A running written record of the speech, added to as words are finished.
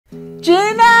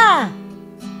Gina,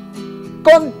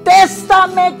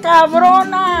 contéstame,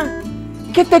 cabrona,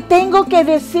 que te tengo que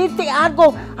decirte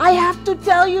algo. I have to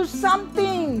tell you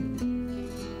something.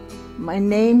 My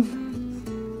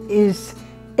name is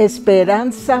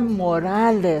Esperanza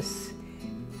Morales,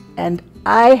 and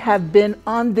I have been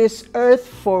on this earth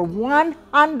for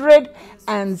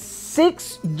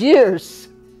 106 years.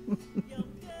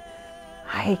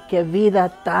 Ay, qué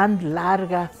vida tan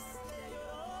larga.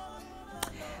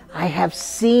 I have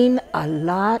seen a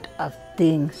lot of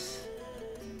things.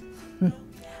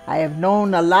 I have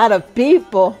known a lot of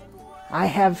people. I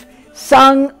have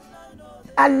sung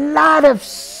a lot of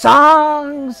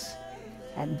songs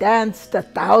and danced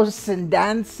 1,000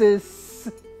 dances.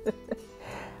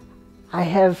 I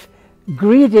have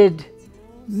greeted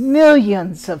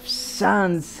millions of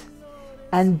suns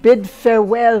and bid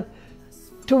farewell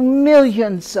to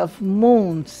millions of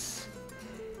moons.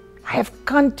 I have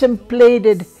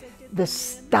contemplated the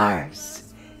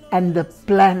stars and the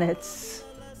planets.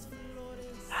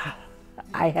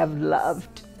 I have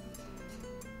loved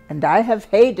and I have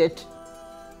hated,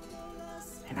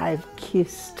 and I have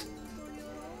kissed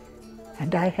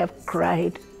and I have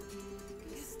cried.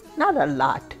 Not a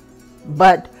lot,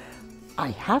 but I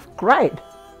have cried.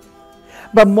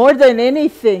 But more than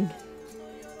anything,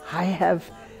 I have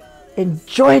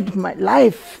enjoyed my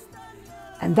life,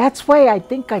 and that's why I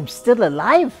think I'm still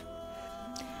alive.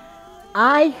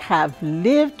 I have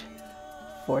lived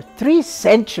for 3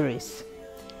 centuries.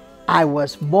 I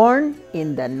was born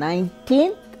in the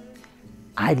 19th,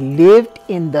 I lived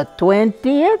in the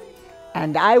 20th,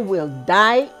 and I will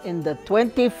die in the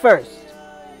 21st.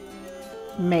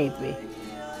 Maybe.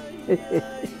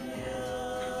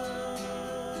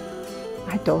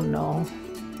 I don't know.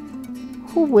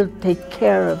 Who will take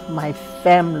care of my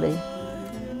family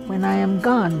when I am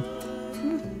gone?